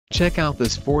Check out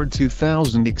this Ford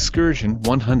 2000 Excursion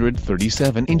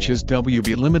 137 inches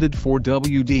WB Limited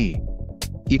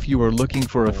 4WD. If you are looking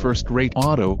for a first-rate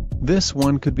auto, this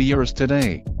one could be yours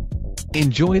today.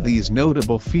 Enjoy these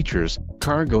notable features: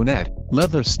 cargo net,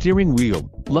 leather steering wheel,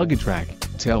 luggage rack,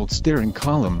 tilt steering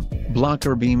column,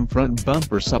 blocker beam front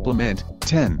bumper supplement,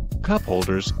 10 cup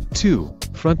holders, 2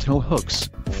 front tow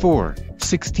hooks, 4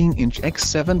 16-inch x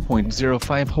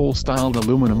 7.05 hole styled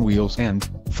aluminum wheels, and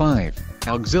 5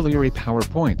 auxiliary power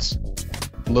points.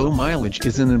 Low mileage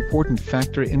is an important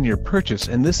factor in your purchase,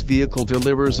 and this vehicle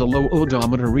delivers a low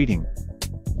odometer reading.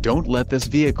 Don't let this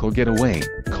vehicle get away.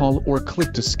 Call or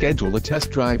click to schedule a test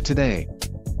drive today.